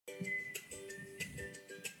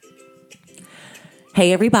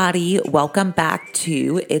Hey everybody, welcome back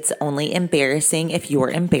to It's Only Embarrassing If You're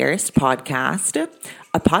Embarrassed podcast,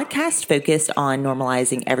 a podcast focused on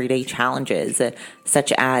normalizing everyday challenges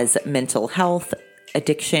such as mental health,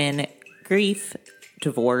 addiction, grief,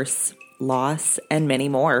 divorce, loss, and many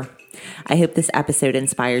more. I hope this episode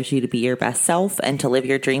inspires you to be your best self and to live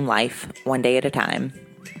your dream life one day at a time.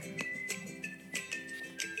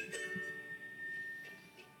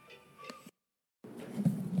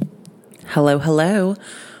 Hello.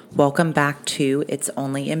 Welcome back to It's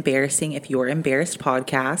Only Embarrassing If You're Embarrassed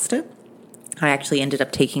podcast. I actually ended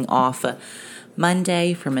up taking off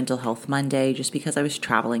Monday for Mental Health Monday just because I was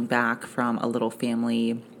traveling back from a little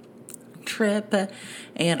family trip.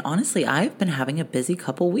 And honestly, I've been having a busy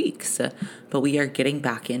couple weeks, but we are getting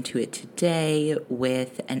back into it today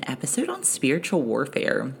with an episode on spiritual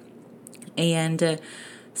warfare. And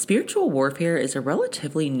spiritual warfare is a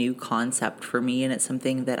relatively new concept for me, and it's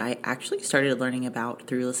something that I actually started learning about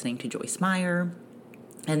through listening to Joyce Meyer.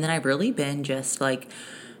 And then I've really been just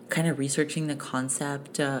kind of researching the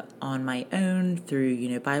concept on my own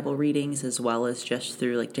through, Bible readings, as well as just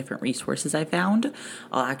through different resources I found.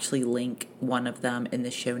 I'll actually link one of them in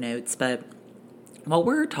the show notes, but what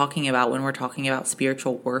we're talking about when we're talking about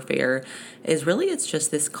spiritual warfare is really it's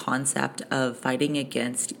just this concept of fighting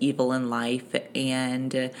against evil in life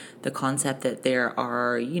and the concept that there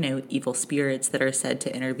are, evil spirits that are said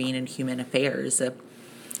to intervene in human affairs.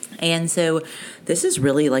 And so this is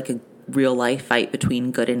really like a real life fight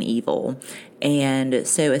between good and evil. And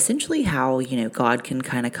so essentially how, God can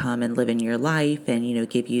kind of come and live in your life and,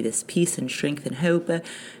 give you this peace and strength and hope.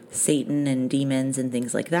 Satan and demons and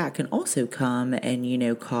things like that can also come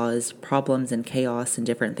and, cause problems and chaos and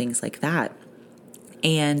different things like that.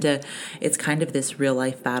 And it's kind of this real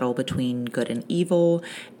life battle between good and evil.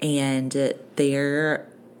 And there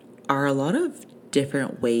are a lot of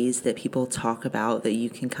different ways that people talk about that you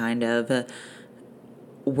can kind of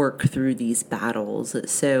work through these battles.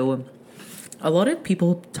 So a lot of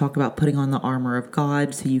people talk about putting on the armor of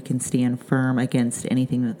God so you can stand firm against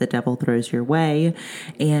anything that the devil throws your way.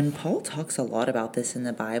 And Paul talks a lot about this in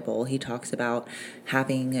the Bible. He talks about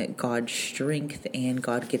having God's strength and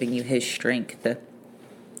God giving you his strength.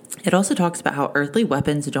 It also talks about how earthly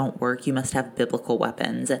weapons don't work. You must have biblical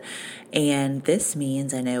weapons. And this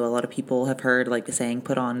means, I know a lot of people have heard the saying,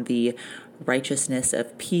 put on the righteousness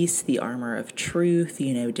of peace, the armor of truth,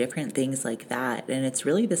 different things like that. And it's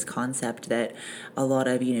really this concept that a lot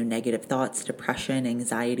of, negative thoughts, depression,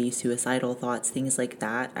 anxiety, suicidal thoughts, things like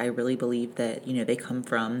that, I really believe that, they come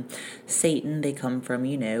from Satan. They come from,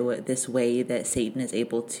 this way that Satan is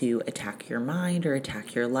able to attack your mind or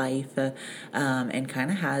attack your life, and kind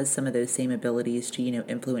of has some of those same abilities to,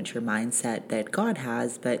 influence your mindset that God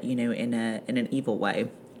has, but, in an evil way.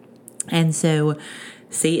 And so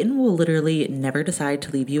Satan will literally never decide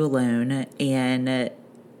to leave you alone. And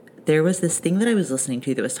there was this thing that I was listening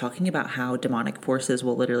to that was talking about how demonic forces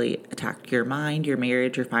will literally attack your mind, your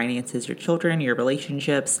marriage, your finances, your children, your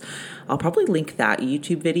relationships. I'll probably link that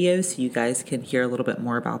YouTube video so you guys can hear a little bit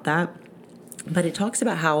more about that. But it talks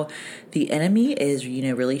about how the enemy is,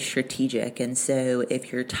 really strategic. And so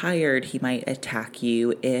if you're tired, he might attack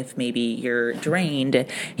you. If maybe you're drained,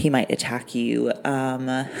 he might attack you.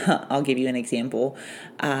 I'll give you an example.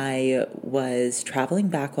 I was traveling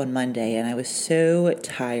back on Monday and I was so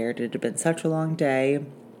tired. It had been such a long day.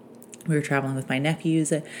 We were traveling with my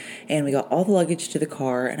nephews and we got all the luggage to the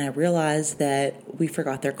car, and I realized that we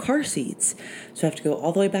forgot their car seats. So I have to go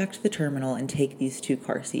all the way back to the terminal and take these 2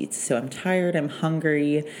 car seats. So I'm tired, I'm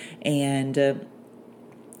hungry, and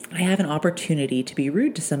I have an opportunity to be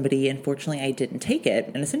rude to somebody. Unfortunately, I didn't take it.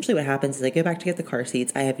 And essentially what happens is I go back to get the car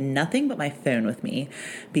seats. I have nothing but my phone with me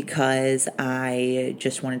because I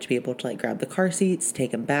just wanted to be able to grab the car seats, take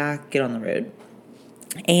them back, get on the road.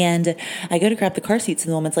 And I go to grab the car seats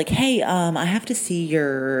and the woman's like, hey, I have to see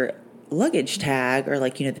your luggage tag, or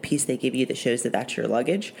the piece they give you that shows that that's your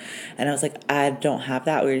luggage. And I was like, I don't have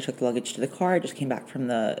that. We already took the luggage to the car. I just came back from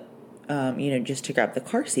the, just to grab the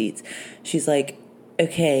car seats. She's like,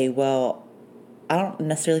 okay, well, I don't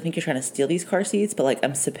necessarily think you're trying to steal these car seats, but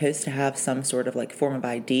I'm supposed to have some sort of form of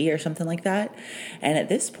ID or something like that. And at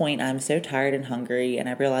this point, I'm so tired and hungry, and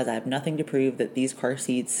I realize I have nothing to prove that these car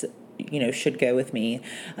seats should go with me.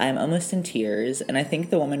 I'm almost in tears. And I think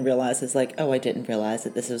the woman realizes oh, I didn't realize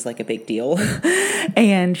that this was a big deal.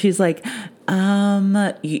 And she's like,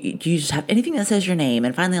 do you just have anything that says your name?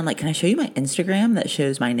 And finally I'm like, can I show you my Instagram that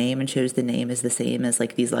shows my name and shows the name is the same as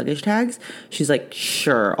these luggage tags? She's like,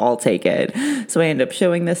 sure, I'll take it. So I end up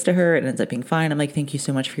showing this to her and it ends up being fine. I'm like, thank you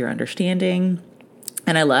so much for your understanding.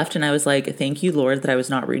 And I left and I was like, thank you, Lord, that I was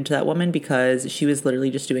not rude to that woman, because she was literally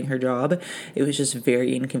just doing her job. It was just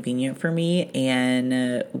very inconvenient for me,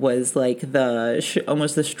 and was like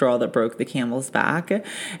almost the straw that broke the camel's back.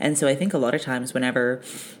 And so I think a lot of times whenever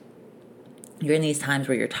you're in these times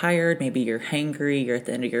where you're tired, maybe you're hangry, you're at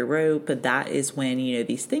the end of your rope, but that is when,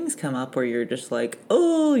 these things come up where you're just like,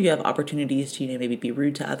 oh, you have opportunities to, maybe be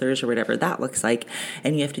rude to others or whatever that looks like.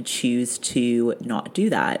 And you have to choose to not do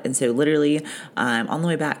that. And so literally, on the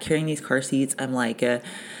way back carrying these car seats, I'm like,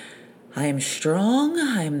 I am strong.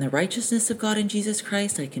 I am the righteousness of God in Jesus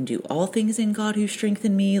Christ. I can do all things in God who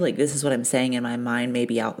strengthened me. Like, this is what I'm saying in my mind,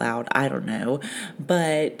 maybe out loud. I don't know.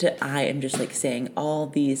 But I am just like saying all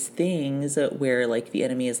these things where like the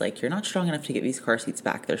enemy is like, you're not strong enough to get these car seats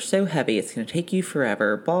back. They're so heavy. It's going to take you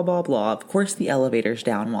forever. Blah, blah, blah. Of course, the elevator's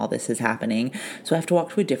down while this is happening. So I have to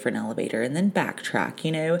walk to a different elevator and then backtrack.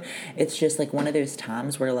 It's just like one of those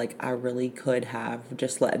times where like I really could have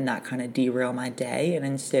just letting that kind of derail my day. And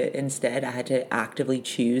instead I had to actively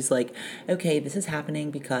choose like, okay, this is happening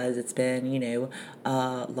because it's been,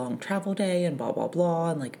 a long travel day and blah, blah, blah.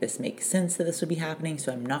 And like, this makes sense that this would be happening.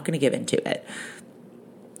 So I'm not going to give into it.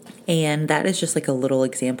 And that is just like a little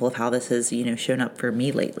example of how this has, shown up for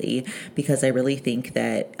me lately, because I really think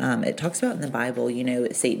that it talks about in the Bible,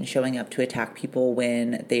 Satan showing up to attack people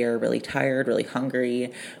when they are really tired, really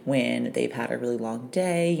hungry, when they've had a really long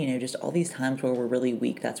day, just all these times where we're really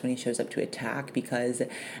weak. That's when he shows up to attack, because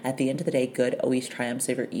at the end of the day, good always triumphs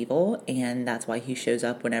over evil. And that's why he shows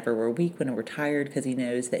up whenever we're weak, when we're tired, because he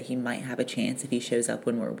knows that he might have a chance if he shows up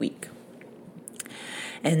when we're weak.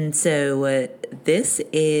 And so this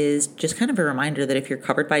is just kind of a reminder that if you're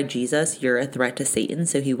covered by Jesus, you're a threat to Satan,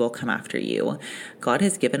 so he will come after you. God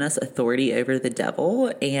has given us authority over the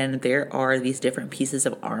devil, and there are these different pieces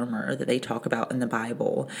of armor that they talk about in the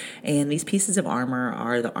Bible. And these pieces of armor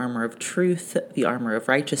are the armor of truth, the armor of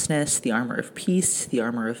righteousness, the armor of peace, the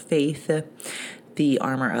armor of faith, the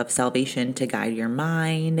armor of salvation to guide your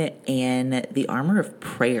mind, and the armor of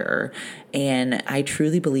prayer. And I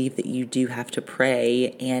truly believe that you do have to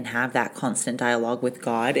pray and have that constant dialogue with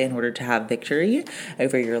God in order to have victory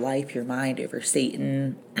over your life, your mind, over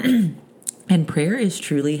Satan. And prayer is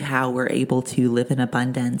truly how we're able to live in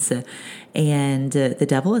abundance. And the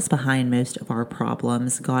devil is behind most of our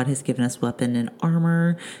problems. God has given us weapon and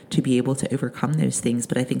armor to be able to overcome those things.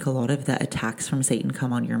 But I think a lot of the attacks from Satan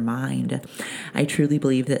come on your mind. I truly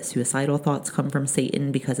believe that suicidal thoughts come from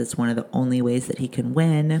Satan, because it's one of the only ways that he can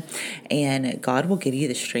win. And God will give you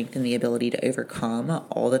the strength and the ability to overcome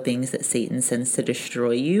all the things that Satan sends to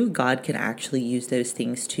destroy you. God can actually use those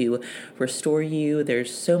things to restore you.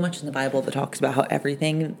 There's so much in the Bible that talks about how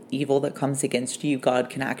everything evil that comes against you, God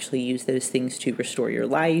can actually use those things to restore your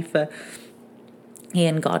life.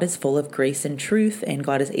 And God is full of grace and truth, and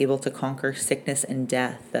God is able to conquer sickness and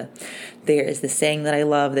death. There is the saying that I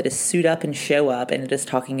love that is suit up and show up, and it is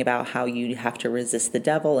talking about how you have to resist the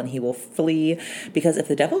devil and he will flee. Because if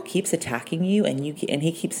the devil keeps attacking you and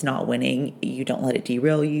he keeps not winning, you don't let it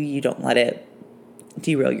derail you. You don't let it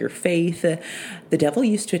derail your faith. The devil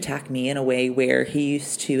used to attack me in a way where he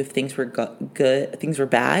used to, if things were good, things were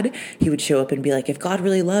bad, he would show up and be like, if God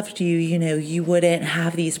really loved you, you wouldn't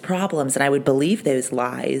have these problems. And I would believe those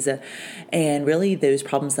lies. And really those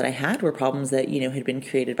problems that I had were problems that, had been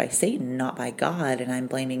created by Satan, not by God. And I'm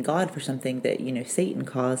blaming God for something that, Satan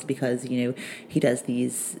caused, because, he does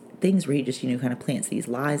these things where he just, kind of plants these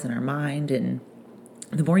lies in our mind. And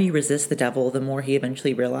the more you resist the devil, the more he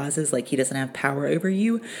eventually realizes like he doesn't have power over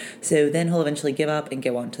you. So then he'll eventually give up and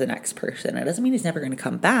go on to the next person. It doesn't mean he's never going to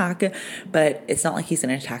come back, but it's not like he's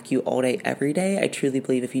going to attack you all day, every day. I truly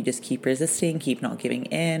believe if you just keep resisting, keep not giving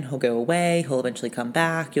in, he'll go away. He'll eventually come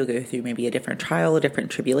back. You'll go through maybe a different trial, a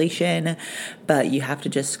different tribulation, but you have to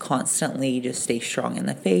just constantly just stay strong in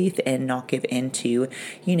the faith and not give in to,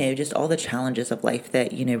 just all the challenges of life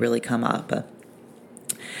that, really come up.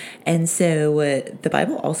 And so the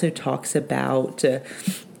Bible also talks about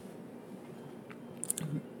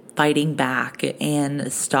fighting back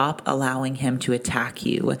and stop allowing him to attack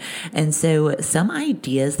you. And so some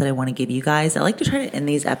ideas that I want to give you guys, I like to try to end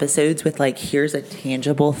these episodes with like, here's a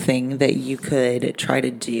tangible thing that you could try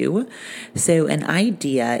to do. So an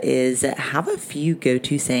idea is have a few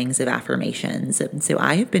go-to sayings of affirmations. So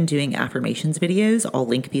I have been doing affirmations videos. I'll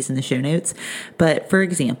link these in the show notes. But for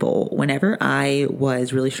example, whenever I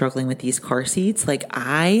was really struggling with these car seats, like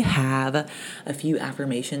I have a few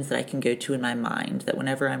affirmations that I can go to in my mind that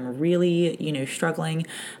whenever I'm I'm really, struggling,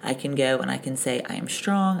 I can go and I can say, I am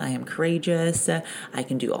strong, I am courageous, I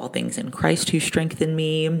can do all things in Christ who strengthen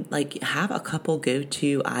me. Like, have a couple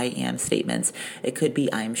go-to I am statements. It could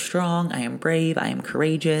be, I am strong, I am brave, I am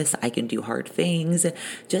courageous, I can do hard things.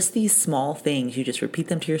 Just these small things, you just repeat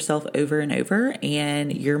them to yourself over and over,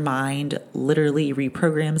 and your mind literally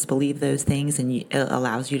reprograms believe those things, and it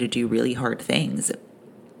allows you to do really hard things.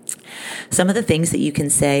 Some of the things that you can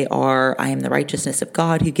say are, I am the righteousness of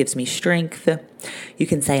God who gives me strength. You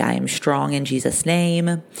can say, I am strong in Jesus'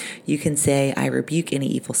 name. You can say, I rebuke any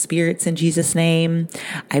evil spirits in Jesus' name.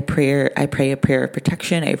 I pray a prayer of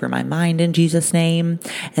protection over my mind in Jesus' name.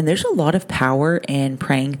 And there's a lot of power in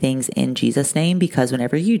praying things in Jesus' name, because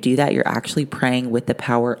whenever you do that, you're actually praying with the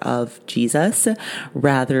power of Jesus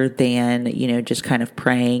rather than, just kind of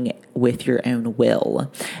praying with your own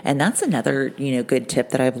will. And that's another, good tip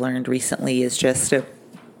that I've learned recently, is just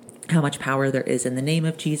how much power there is in the name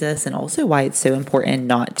of Jesus, and also why it's so important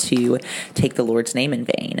not to take the Lord's name in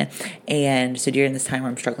vain. And so during this time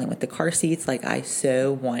where I'm struggling with the car seats, like, I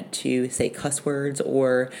so want to say cuss words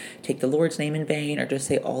or take the Lord's name in vain or just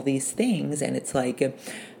say all these things. And it's like,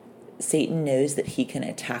 Satan knows that he can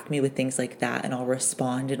attack me with things like that, and I'll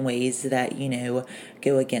respond in ways that,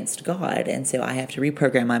 go against God. And so I have to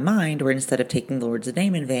reprogram my mind, where instead of taking the Lord's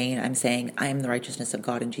name in vain, I'm saying, I am the righteousness of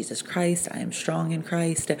God in Jesus Christ. I am strong in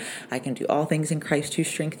Christ. I can do all things in Christ who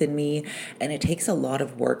strengthen me. And it takes a lot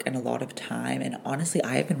of work and a lot of time. And honestly,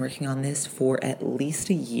 I have been working on this for at least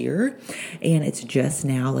a year, and it's just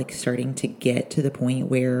now starting to get to the point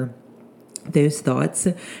where those thoughts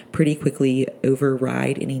pretty quickly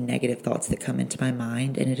override any negative thoughts that come into my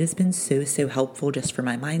mind. And it has been so, so helpful just for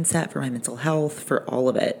my mindset, for my mental health, for all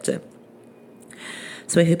of it.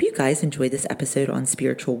 So I hope you guys enjoyed this episode on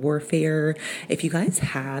spiritual warfare. If you guys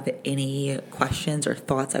have any questions or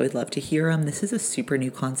thoughts, I would love to hear them. This is a super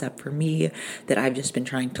new concept for me that I've just been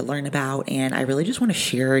trying to learn about, and I really just want to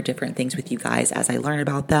share different things with you guys as I learn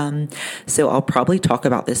about them. So I'll probably talk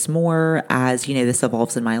about this more as, this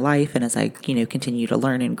evolves in my life and as I, continue to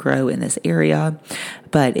learn and grow in this area.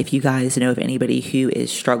 But if you guys know of anybody who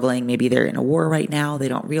is struggling, maybe they're in a war right now, they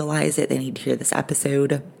don't realize it, they need to hear this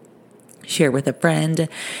episode, share with a friend,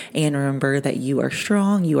 and remember that you are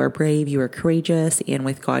strong, you are brave, you are courageous, and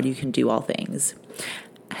with God you can do all things.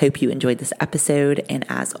 I hope you enjoyed this episode, and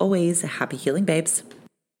as always, happy healing, babes.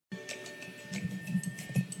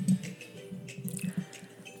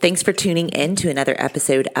 Thanks for tuning in to another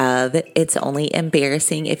episode of It's Only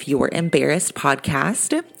Embarrassing If You're Embarrassed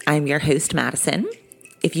podcast. I'm your host, Madison.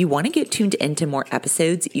 If you want to get tuned into more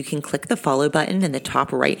episodes, you can click the follow button in the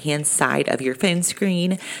top right-hand side of your phone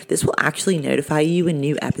screen. This will actually notify you when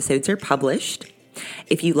new episodes are published.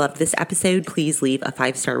 If you loved this episode, please leave a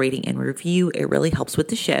 5-star rating and review. It really helps with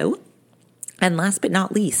the show. And last but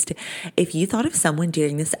not least, if you thought of someone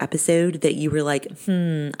during this episode that you were like,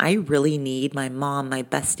 I really need my mom, my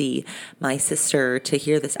bestie, my sister to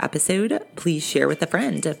hear this episode, please share with a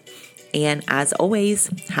friend. And as always,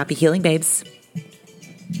 happy healing, babes.